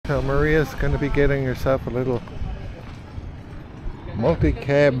So Maria's going to be getting herself a little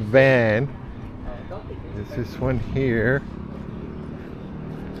multi-cab van. There's this one here,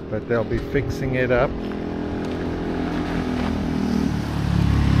 but they'll be fixing it up.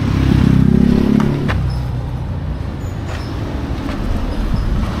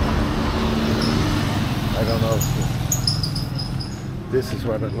 I don't know if this is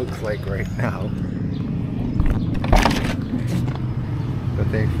what it looks like right now,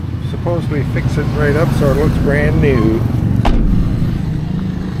 but they supposedly fix it right up so it looks brand new.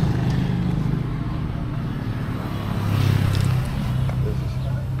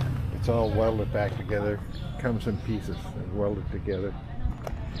 It's all welded back together, comes in pieces and welded together.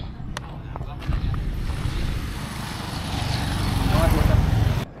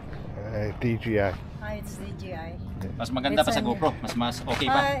 DJI. It's DJI. Mas maganda pa sa GoPro, mas okay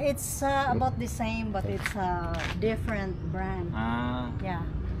pa. It's about the same, but it's a different brand. Yeah.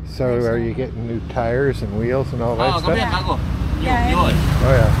 So are you getting new tires and wheels and all that stuff? Bago. Yeah, Yun.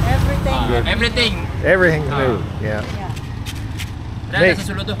 Oh yeah. Everything. Everything. Everything's new. Yeah. Wala sa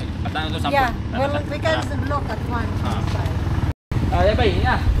sulod to. Patano to sample. Yeah. Well, we can look at one side. Diba yun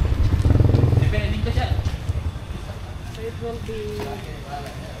ya. Depende ka siya. So it will be.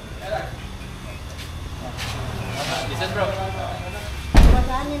 Listen bro.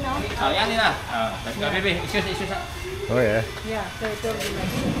 Yan nila. Baby, excuse. Oh yeah. Yeah, so it will be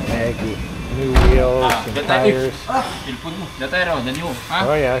like Maggie. New wheels and tires. The tire, the new.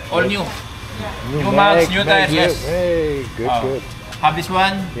 Oh yeah. All new. New mags, new tires, yes. Hey, good. Have this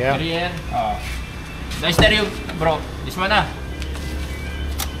one. Yeah. Here. The stereo, bro. This one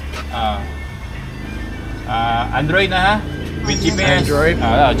Android na ha. With GPS. Android.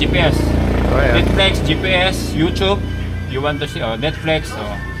 GPS. Oh yeah. Netflix, GPS, YouTube. You want to see Netflix?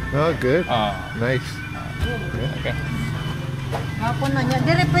 Oh, good. Nice. Okay. hapon na niya.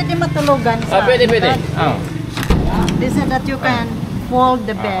 Dire pwede matulugan sa. Pwede. This is that you can fold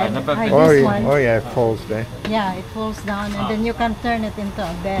the bed. Like this one. Oh yeah, it folds down. Yeah, it folds down and then you can turn it into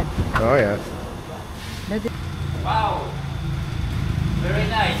a bed. Oh yeah. Wow. Very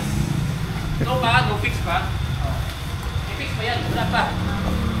nice. No pa, no fix pa. I-fix pa yan, wala pa.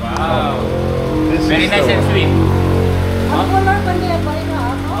 Wow. This Very nice and sweet. Ang color pa niya ba ina?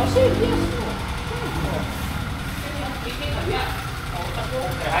 Oh, shit, yes.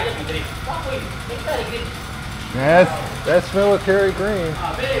 That's military green.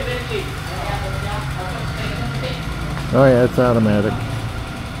 Very clean. Oh yeah, it's automatic.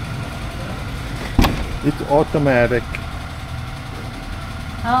 It's automatic.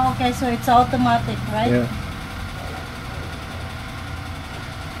 Oh, okay, so it's automatic, right? Yeah.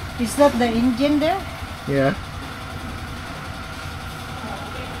 Is that the engine there? Yeah.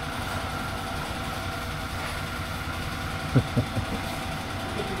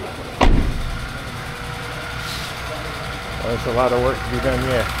 Well, there's a lot of work to be done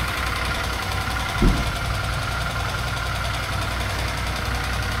yet.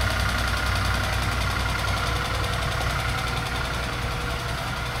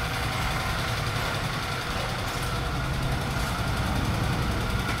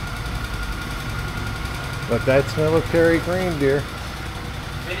 But that's military green, dear.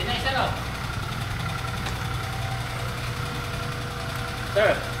 Very nice, ano?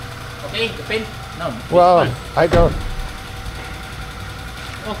 Sir, okay, the pen? No. Well, I don't.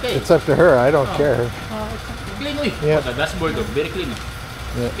 Okay. It's up to her. I don't care. Clean, uy. Yeah. The dashboard, very clean.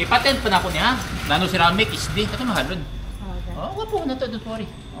 Yeah. I-patent pa na ako niya. Nano ceramic, SD. Ito mahal dun. Wapo na to, don't worry.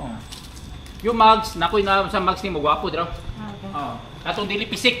 Yung mugs, nakoy na sa mugs ni mo, wapo daw. Atong dili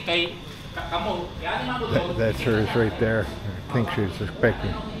pisik kay kamo. That's hers right there. I think she's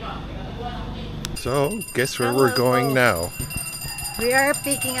expecting. So, guess where we're going now? We are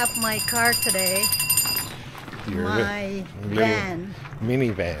picking up my car today. My van.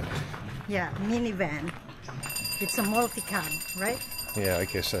 Minivan. Yeah, minivan. It's a multicab, right? Yeah, I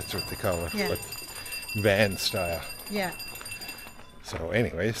guess that's what they call it. Yeah. But van style. Yeah. So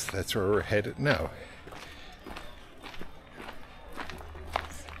anyways, that's where we're headed now.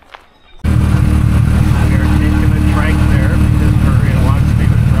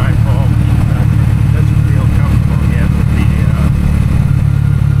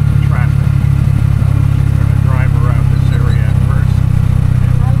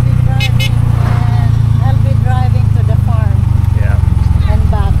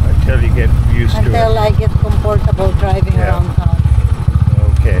 Until I get comfortable driving around town.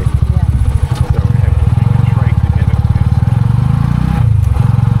 Okay. Yeah. So we have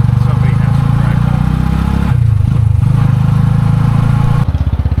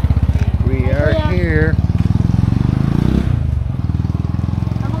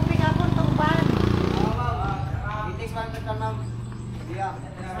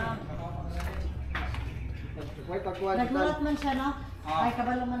Nagmulat man siya, no? Ay,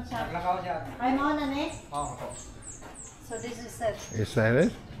 kabalo man siya. Ay, mo na ni? So this is it. Is that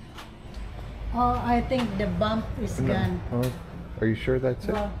it? Oh, I think the bump is gone. Oh, are you sure that's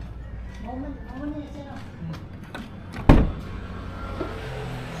it? Well, moment na siya, no?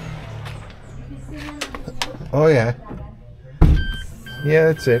 Oh yeah.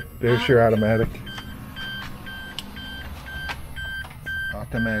 Yeah, that's it. There's your automatic.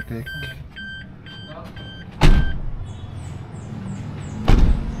 Automatic.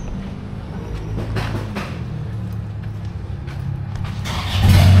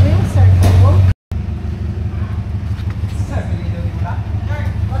 Wheels are cool.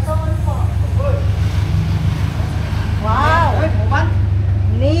 What's on for? Wow!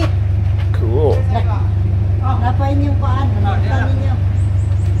 Neat! Cool. Napain yung paan. Nakita ninyo.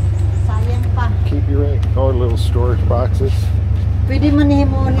 Sayang pa. Keep your little storage boxes. Pwede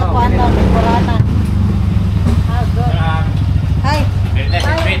manihimo ni paan na. Kurana. Ah, good. Hi! Very nice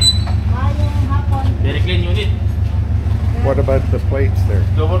and clean. Mayong hapon. Very clean unit. What about the plates there?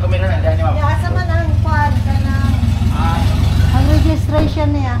 Double camera na dyan ni ma'am. Asa man ang paan ka na. Ang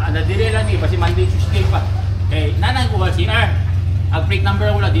registration niya. Nadiri lang basi Monday, Tuesday pa. Eh, nanang ko CR. Ang plate number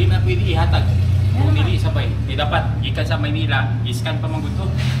wala, di na pwede ihatag. Kung hindi sabay, di dapat gikan sa Maynila, i-scan pa man gusto.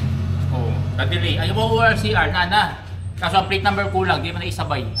 Oh, kadili. Ayaw mo CR, nana. Kaso ang plate number kulang, di man na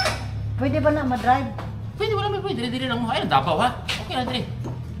isabay. Pwede ba na ma-drive? Pwede, wala may pwede. Dili lang mo. Ayun, Davao ha. Okay lang, dili.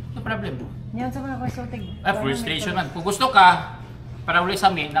 No problem. Yan sa mga ko isultig. Full station man. Kung gusto ka, para ulit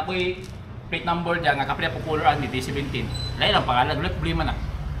sa amin, na ko'y plate number dyan, nga kapila po color ani, D17. Lain ang pangalan, wala problema na.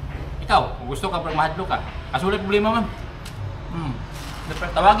 Ikaw, kung gusto ka, parang mahadlo ka. Kaso wala problema man.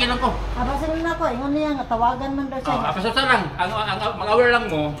 Tawagin lang ko. Apasin na ko, ingon niya nga, tawagan man daw siya. Apasap sa lang. Ang mag-hour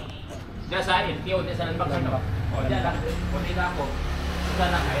lang mo, dyan sa LTO, dyan sa landbox ano. O, dyan lang. Kunti na ako.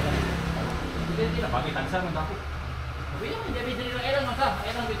 Dyan lang, ayun lang. Dyan lang, bakit ang saan ako. Sabi naman, dyan lang, ayun lang sa.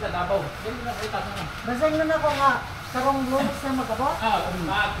 Ayun lang dito sa Davao. Dyan lang, ayun lang. Basahin mo na ko nga, karong lunes na magabot.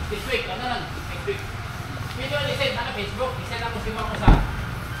 This week, ano lang, next week. Video listen, naka Facebook, isend ako si Mama sa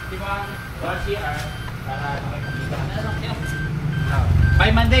CR para makikita. Ano lang, by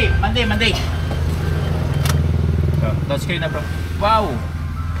Monday. Touch screen na bro. Wow.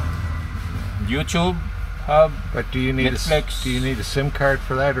 YouTube, Hub. But do you need Netflix. do you need a SIM card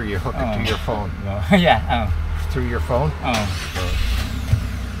for that, or you hook it to your phone? No. Yeah. Through your phone?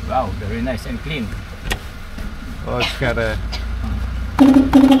 Wow, very nice and clean. Oh, it's got a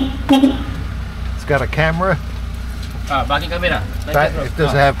camera. Backing camera.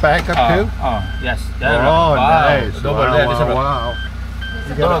 Does it have backup too? Yes. Oh, nice. Double Wow.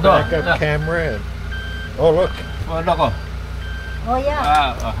 You got a backup camera. Oh, look. Oh, look. Oh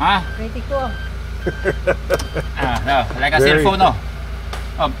yeah, pretty cool. Like a cell phone,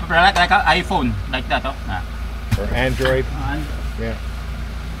 like an iPhone, like that, Or Android. Yeah.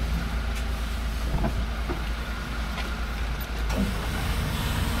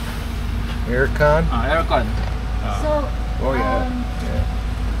 Aircon. Aircon. So, Oh yeah.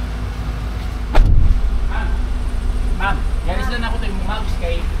 Ma'am, ganis na ako tayo mga mags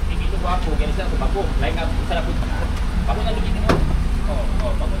kay hindi ko gwapo, ganis na ako bago. Lain nga sa labot na. Bago na lugin mo.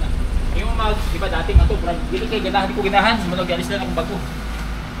 Bago na. Yung mags, di ba dating ato, dili kay ganahan, di ko ginahan, sumunod ganis na ako bago.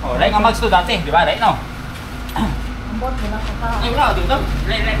 Lain nga mags to dati, di ba? Lain no. ambot mo na ko ka. Ay wala dito.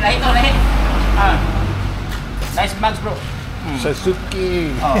 Lain to, lain. Nice mags, bro.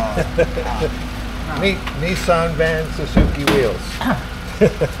 Suzuki. Nissan van Suzuki wheels. Is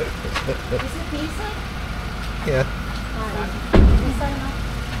it Pisa? Yeah. Pisa na.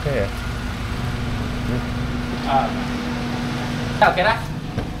 Yeah. Okay na?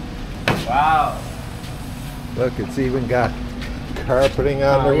 Wow. Look, it's even got carpeting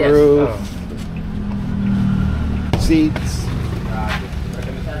on the yes. roof. Seats.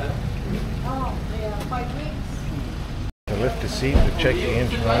 Oh, yeah, 5 weeks. To lift the seat to check the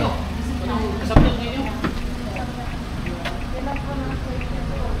engine light.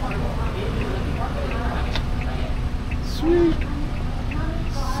 Sweet.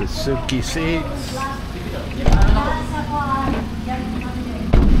 Suzuki seats.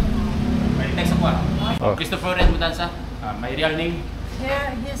 Next ako Oh. Christopher Red Mudansa. My real name?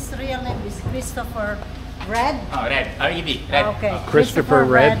 His real name is Christopher Red. Red. R-E-D. Red. Okay. Christopher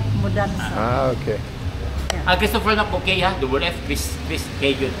Red. Mudansa. Ah, okay. Christopher na po K ha. Double F. Chris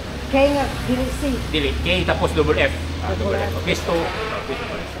K yun. K nga, C. Dili. K tapos double F. Double F. Christo.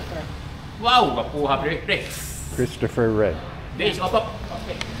 Wow. Kapuha. Pre. Christopher Red. Days.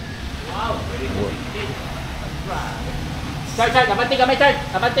 Okay. Wow. Very good. Charge. Abante ka may charge.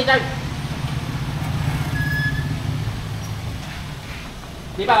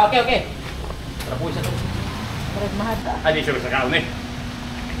 Di ba? Okay. Trapuhin sa to. Brad mahal. Ay, di sure sa kaon eh.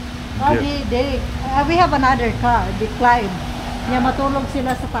 Oh, we have another car, the Clyde. Niya matulog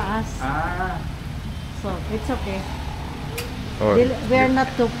sila sa taas. Ah. So, it's okay. Oh, We're not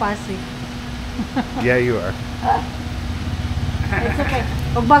too fussy. yeah, you are. It's okay.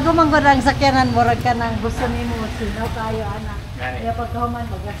 Kung bago man ko ng sakyanan, murag ka nang gusto ni mo, sinaw kayo, anak. Kaya pagkahuman,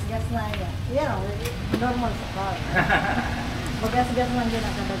 magasgas na yan. You know, normal sa car. Magasgas man din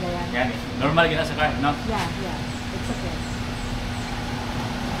ang kadagayan. Yan eh. Normal gina sa car, no? Yeah, it's okay.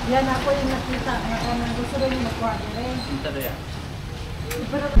 Yan ako yung nakita, nang gusto rin yung magkuha rin. Punta na yan.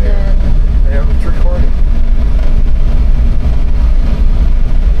 Yeah, it's recording.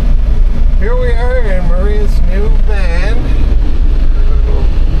 Here we are in Maria's new van. A little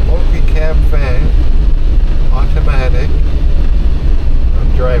multi-cab van, automatic. I'm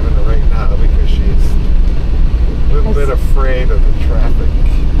driving it right now because she's a little bit afraid of the traffic.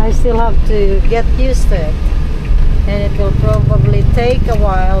 I still have to get used to it. And it will probably take a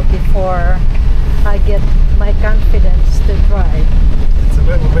while before I get my confidence to drive. It's a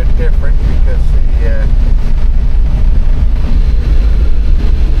little bit different because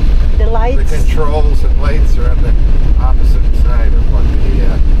the lights. The controls and lights are on the opposite side of what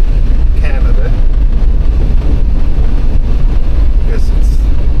the Canada. Because it's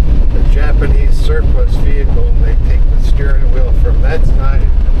a Japanese surplus vehicle and they take the steering wheel from that side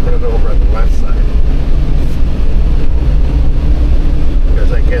and put it over on the left side.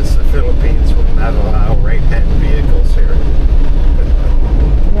 Because I guess the Philippines will not allow right-hand vehicles here.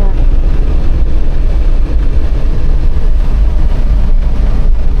 Yeah.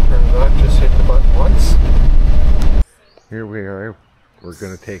 Turns out, just hit the button once. Here we are. We're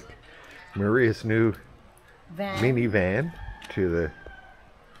going to take Maria's new minivan to the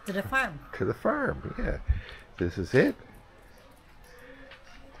farm. To the farm, yeah. This is it.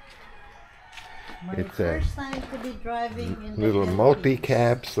 My It's first time to be driving in little the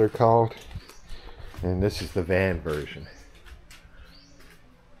multi-cabs, they're called. And this is the van version.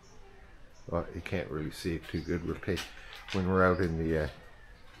 Well, you can't really see it too good when we're out in the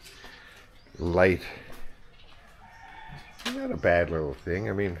light. Not a bad little thing.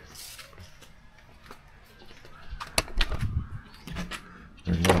 I mean,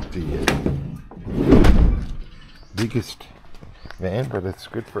 they're not the biggest van, but it's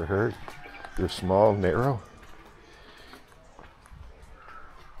good for her. They're small, narrow.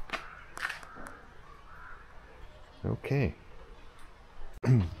 Okay.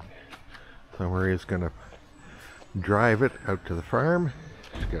 So Maria's gonna drive it out to the farm.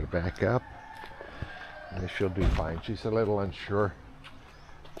 She's gotta back up. And she'll do fine. She's a little unsure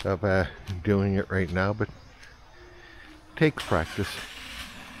of doing it right now, but it takes practice.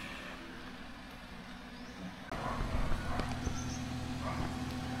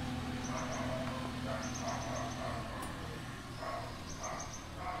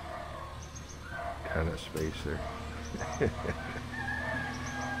 Ton of space there.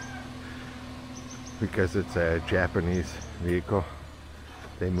 Because it's a Japanese vehicle,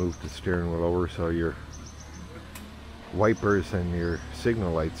 they moved the steering wheel over so your wipers and your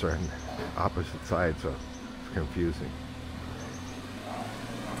signal lights are on opposite sides, so it's confusing.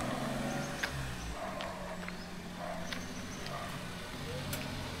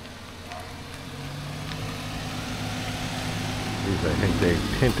 I think they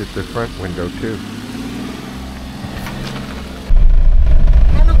tinted the front window too.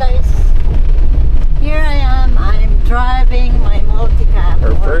 Hello guys, here I am. I'm driving my multicab.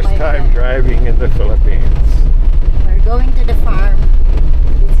 Her first time driving in the Philippines. We're going to the farm.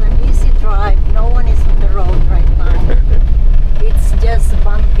 It's an easy drive. No one is on the road right now. It's just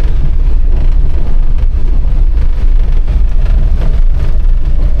bumpy.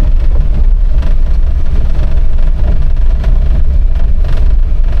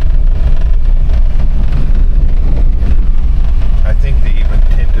 I think they even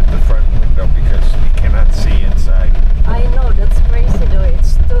tinted the front window because we cannot see inside. I know, that's crazy though.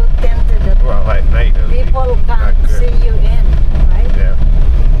 It's too tinted that Well, at night it'll be people not can't good. see you in, right?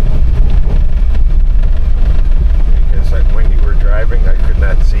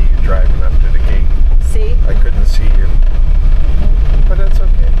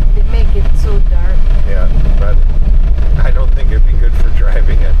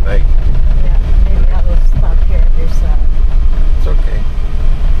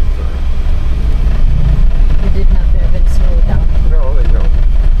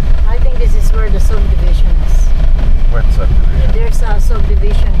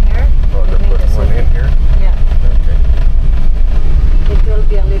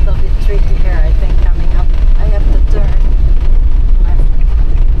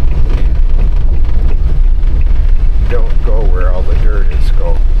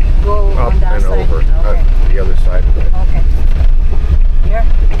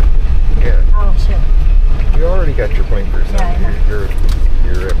 got your blinkers on. Yeah, I know.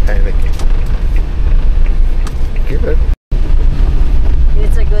 You're panicking. Give it.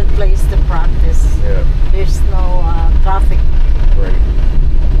 It's a good place to practice. Yeah. There's no traffic. Right.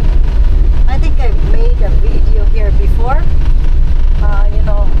 I think I've made a video here before. You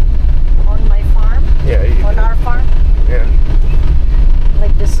know, on my farm. Yeah. You On did. our farm. Yeah.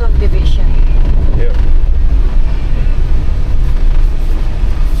 Like the subdivision. Yeah.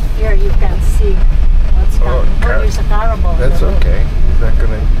 Here you can see what's coming. Oh, car- there's a carabao. That's okay. He's not going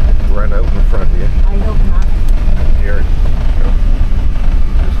to run out in front of you. I hope not. Here, you know,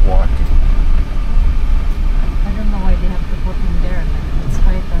 just walking. I don't know why they have to put him there. It's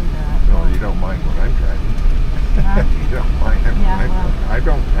right on the... No, you don't mind when I'm driving. Huh? You don't mind. Yeah, well. I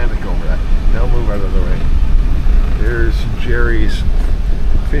don't panic over that. Now move out of the way. There's Jerry's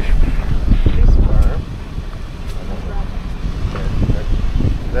fish farm.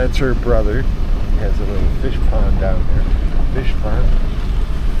 That's her brother. He has a little fish pond down there. Fish farm.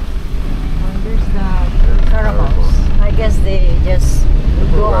 There's the There's carabaos. carabaos. I guess they just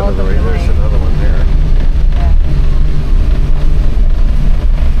Move go out of the way. There's way. another one there. Yeah.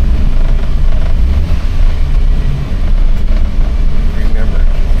 Remember,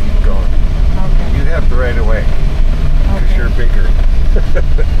 keep going. Okay. You have the right of way. Because Okay. you're bigger.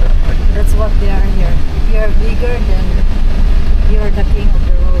 That's what they are here. If you're bigger, then you're the king of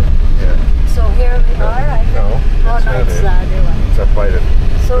the road. Yeah. So here we are. I think. No, Oh that's no, not it's it. the other one. It's up by the...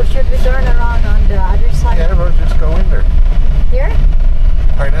 So should we turn around on the other side? Yeah, we'll just go in there. Here?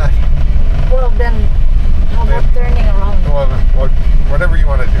 Why not? Well then, how about turning around? Well, whatever you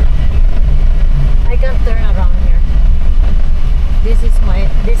want to do. I can turn around here. This is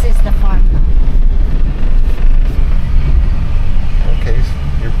the farm now. Okay, so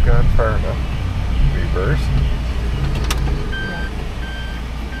you've gone far enough. Reverse.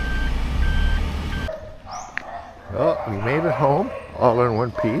 Well, we made it home, all in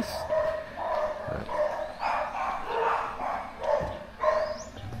one piece.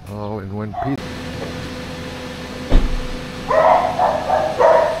 All in one piece.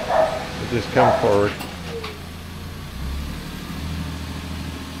 So just come forward.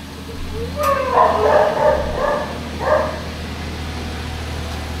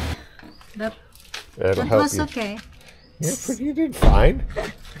 That'll That help was you. okay. Yeah, but you did fine.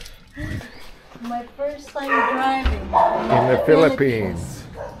 My first time driving In the Philippines.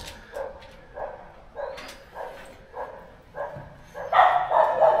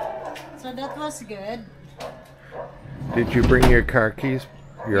 So that was good. Did you bring your car keys?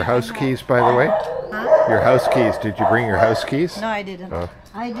 Your house keys, by the way? Huh? Your house keys. Did you bring your house keys? No, I didn't. Oh.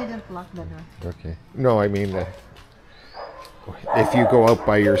 I didn't lock the door. Okay. No, I mean, if you go out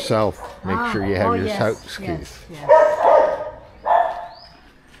by yourself, make sure you have your yes, house keys. yes, yes.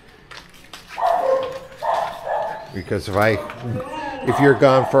 Because if you're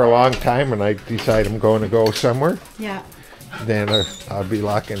gone for a long time and I decide I'm going to go somewhere, Yeah. then I'll be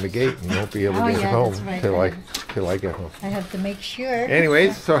locking the gate and you won't be able to Oh, get yeah, home that's right. till I get home. I have to make sure.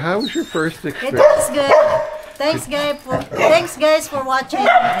 Anyways, so how was your first It experience? was good. Thanks guys for watching,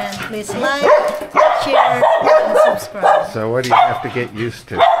 and please like, share, and subscribe. So what do you have to get used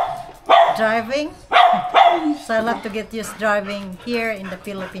to? Driving. So I'll have to get used driving here in the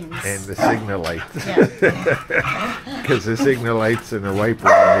Philippines. And the signal lights. Yeah. Because the signal lights and the wiper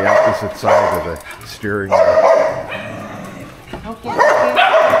are on the opposite side of the steering wheel. Okay. And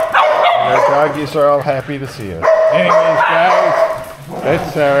our doggies are all happy to see us. Anyways, guys,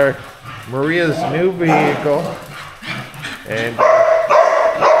 that's our Maria's new vehicle. And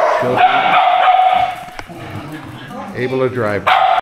she'll be able to drive.